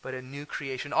 But a new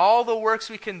creation. All the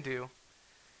works we can do,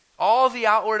 all the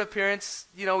outward appearance,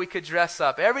 we could dress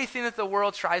up. Everything that the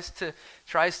world tries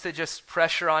to just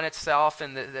pressure on itself,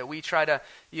 and that we try to,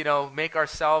 make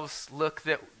ourselves look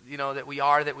that, that we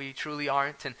are, that we truly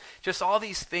aren't. And just all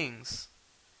these things.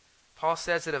 Paul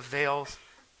says it avails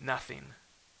nothing.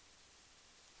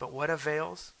 But what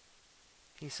avails?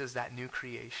 He says that new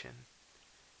creation.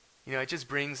 You know, it just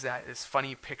brings this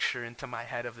funny picture into my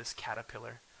head of this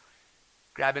caterpillar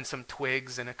grabbing some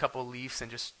twigs and a couple leaves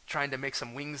and just trying to make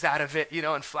some wings out of it, you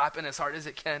know, and flapping as hard as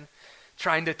it can,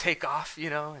 trying to take off, you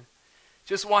know, and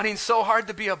just wanting so hard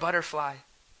to be a butterfly.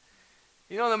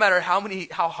 You know, no matter how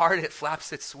hard it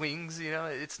flaps its wings, you know,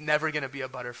 it's never going to be a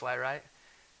butterfly, right?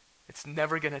 It's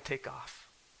never going to take off.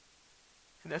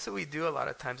 And that's what we do a lot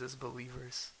of times as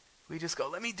believers. We just go,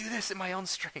 let me do this in my own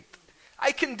strength.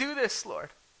 I can do this,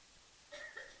 Lord.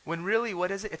 When really,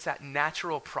 what is it? It's that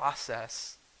natural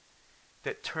process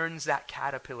that turns that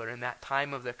caterpillar in that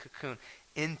time of the cocoon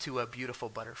into a beautiful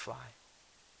butterfly.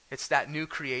 It's that new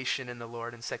creation in the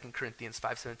Lord in 2 Corinthians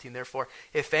 5:17. Therefore,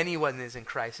 if anyone is in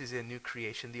Christ, he's a new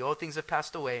creation. The old things have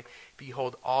passed away.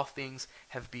 Behold, all things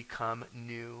have become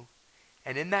new.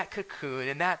 And in that cocoon,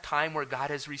 in that time where God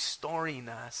is restoring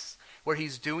us, where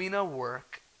he's doing a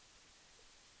work,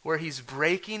 where he's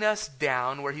breaking us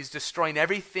down, where he's destroying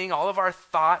everything, all of our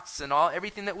thoughts and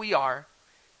everything that we are,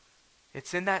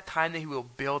 it's in that time that he will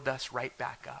build us right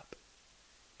back up.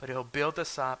 But he'll build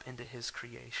us up into his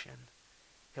creation.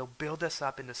 He'll build us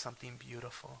up into something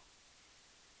beautiful.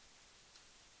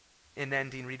 In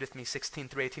ending, read with me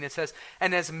 16-18. It says,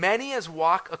 and as many as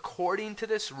walk according to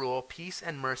this rule, peace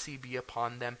and mercy be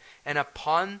upon them, and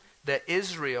upon the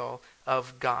Israel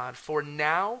of God. For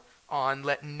now on,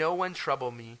 let no one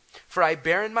trouble me. For I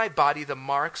bear in my body the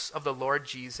marks of the Lord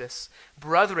Jesus.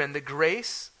 Brethren, the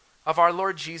grace of our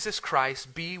Lord Jesus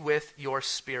Christ be with your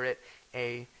spirit.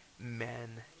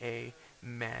 Amen.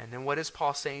 Amen. And what is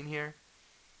Paul saying here?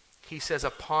 He says,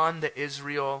 upon the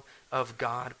Israel of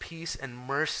God, peace and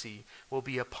mercy will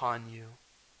be upon you.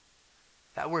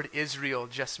 That word Israel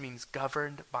just means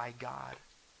governed by God.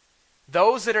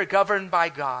 Those that are governed by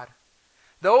God.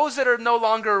 Those that are no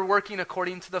longer working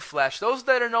according to the flesh. Those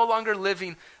that are no longer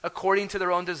living according to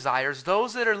their own desires.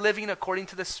 Those that are living according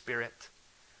to the Spirit.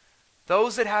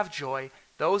 Those that have joy.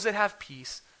 Those that have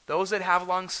peace. Those that have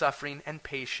long suffering and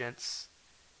patience.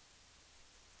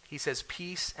 He says,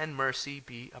 peace and mercy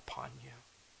be upon you.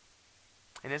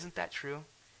 And isn't that true?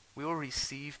 We will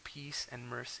receive peace and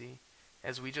mercy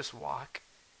as we just walk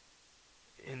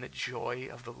in the joy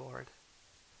of the Lord.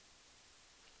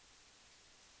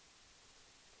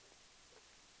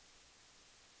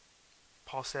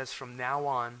 Paul says, from now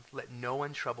on, let no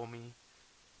one trouble me,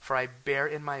 for I bear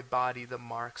in my body the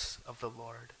marks of the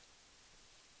Lord.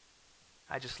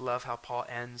 I just love how Paul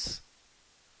ends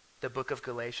the book of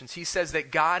Galatians. He says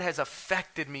that God has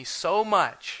affected me so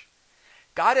much.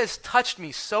 God has touched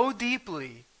me so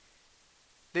deeply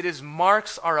that his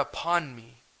marks are upon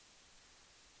me.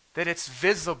 That it's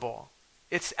visible.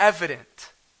 It's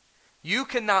evident. You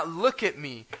cannot look at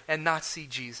me and not see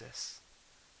Jesus.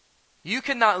 You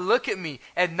cannot look at me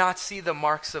and not see the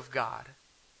marks of God.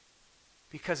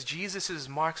 Because Jesus'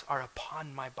 marks are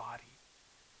upon my body.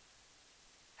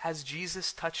 Has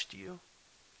Jesus touched you?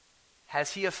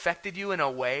 Has he affected you in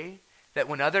a way that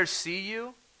when others see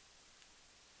you,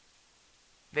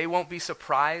 they won't be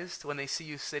surprised when they see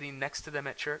you sitting next to them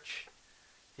at church?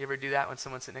 You ever do that when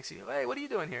someone's sitting next to you? Hey, what are you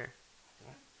doing here?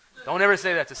 Don't ever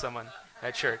say that to someone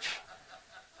at church.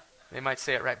 They might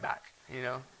say it right back, you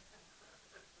know.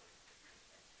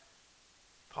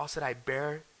 Paul said, I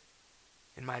bear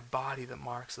in my body the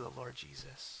marks of the Lord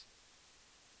Jesus.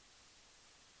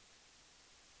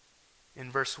 In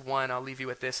verse 1, I'll leave you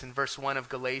with this. In verse 1 of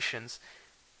Galatians,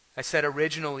 I said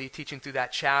originally, teaching through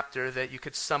that chapter, that you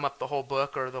could sum up the whole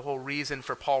book or the whole reason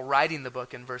for Paul writing the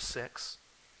book in verse 6.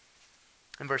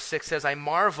 And verse 6 says, I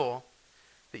marvel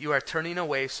that you are turning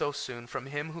away so soon from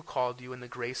him who called you in the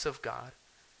grace of God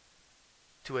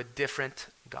to a different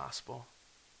gospel.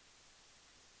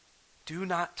 Do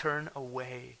not turn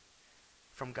away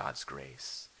from God's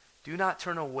grace. Do not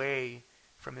turn away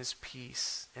from his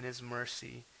peace and his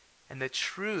mercy and the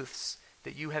truths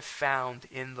that you have found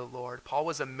in the Lord. Paul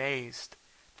was amazed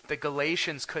that the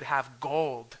Galatians could have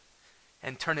gold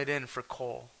and turn it in for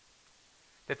coal.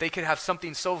 That they could have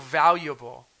something so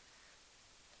valuable,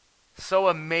 so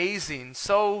amazing,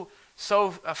 so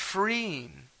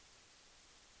freeing.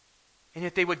 And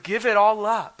yet they would give it all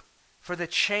up for the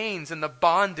chains and the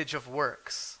bondage of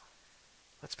works.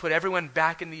 Let's put everyone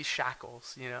back in these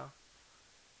shackles, you know.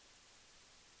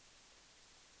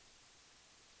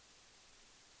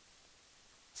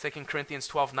 2 Corinthians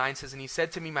 12:9 says, and he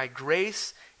said to me, my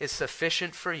grace is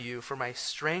sufficient for you, for my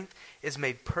strength is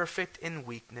made perfect in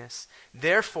weakness.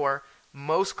 Therefore,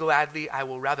 most gladly I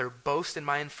will rather boast in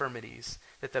my infirmities,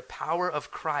 that the power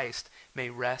of Christ may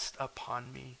rest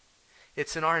upon me.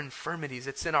 It's in our infirmities,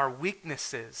 it's in our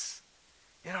weaknesses.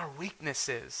 In our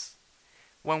weaknesses.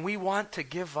 when we want to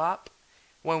give up,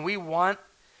 when we want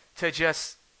to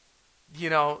just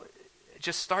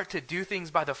start to do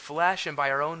things by the flesh and by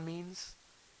our own means,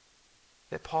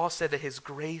 that Paul said that his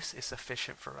grace is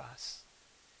sufficient for us.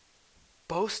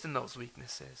 Boast in those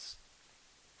weaknesses.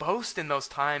 Boast in those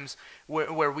times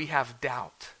where we have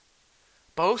doubt.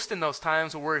 Boast in those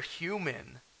times where we're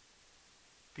human.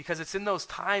 Because it's in those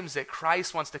times that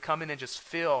Christ wants to come in and just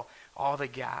fill all the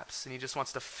gaps. And he just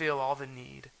wants to fill all the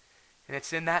need. And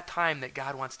it's in that time that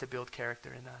God wants to build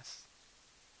character in us.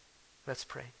 Let's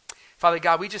pray. Father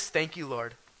God, we just thank you,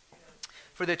 Lord,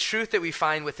 for the truth that we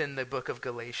find within the book of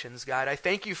Galatians, God. I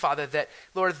thank you, Father, that,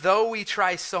 Lord, though we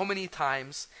try so many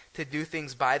times to do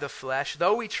things by the flesh,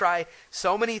 though we try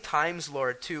so many times,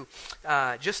 Lord, to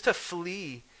just to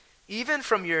flee, even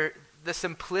from the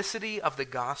simplicity of the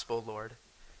gospel, Lord,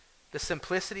 the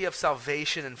simplicity of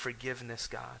salvation and forgiveness,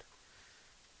 God.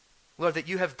 Lord, that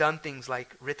you have done things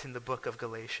like written the book of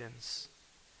Galatians.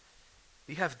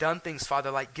 You have done things, Father,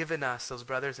 like given us those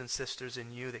brothers and sisters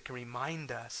in you that can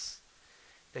remind us,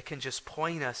 that can just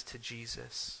point us to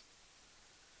Jesus.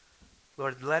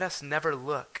 Lord, let us never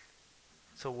look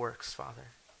to works, Father.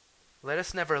 Let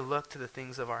us never look to the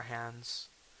things of our hands.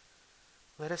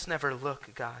 Let us never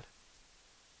look, God,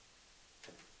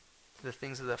 to the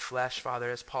things of the flesh, Father.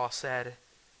 As Paul said,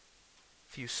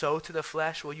 if you sow to the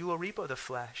flesh, well, you will reap of the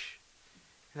flesh.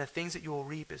 And the things that you will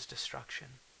reap is destruction.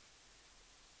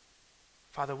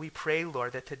 Father, we pray,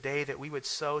 Lord, that today that we would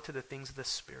sow to the things of the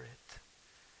Spirit.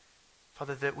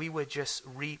 Father, that we would just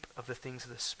reap of the things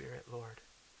of the Spirit, Lord.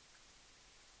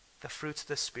 The fruits of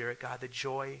the Spirit, God, the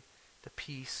joy, the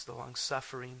peace, the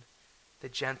long-suffering, the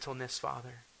gentleness,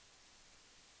 Father.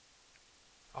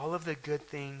 All of the good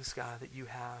things, God, that you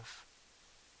have,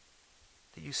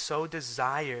 that you so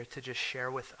desire to just share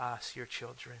with us, your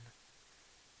children.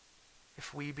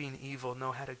 If we, being evil,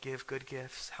 know how to give good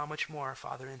gifts, how much more our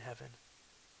Father in heaven?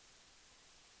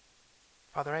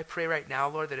 Father, I pray right now,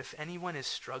 Lord, that if anyone is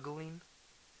struggling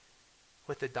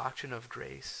with the doctrine of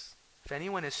grace, if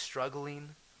anyone is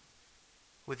struggling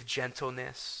with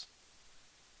gentleness,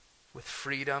 with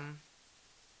freedom,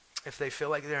 if they feel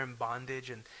like they're in bondage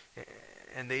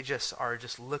and they just are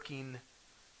just looking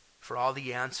for all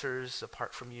the answers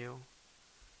apart from you,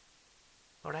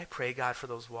 Lord, I pray, God, for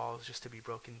those walls just to be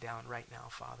broken down right now,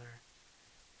 Father.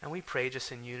 And we pray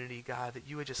just in unity, God, that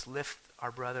you would just lift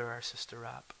our brother or our sister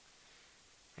up.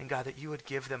 And God, that you would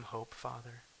give them hope,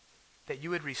 Father. That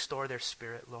you would restore their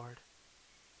spirit, Lord.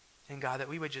 And God, that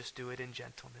we would just do it in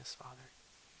gentleness, Father.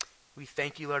 We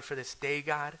thank you, Lord, for this day,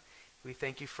 God. We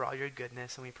thank you for all your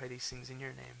goodness, and we pray these things in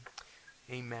your name.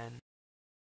 Amen.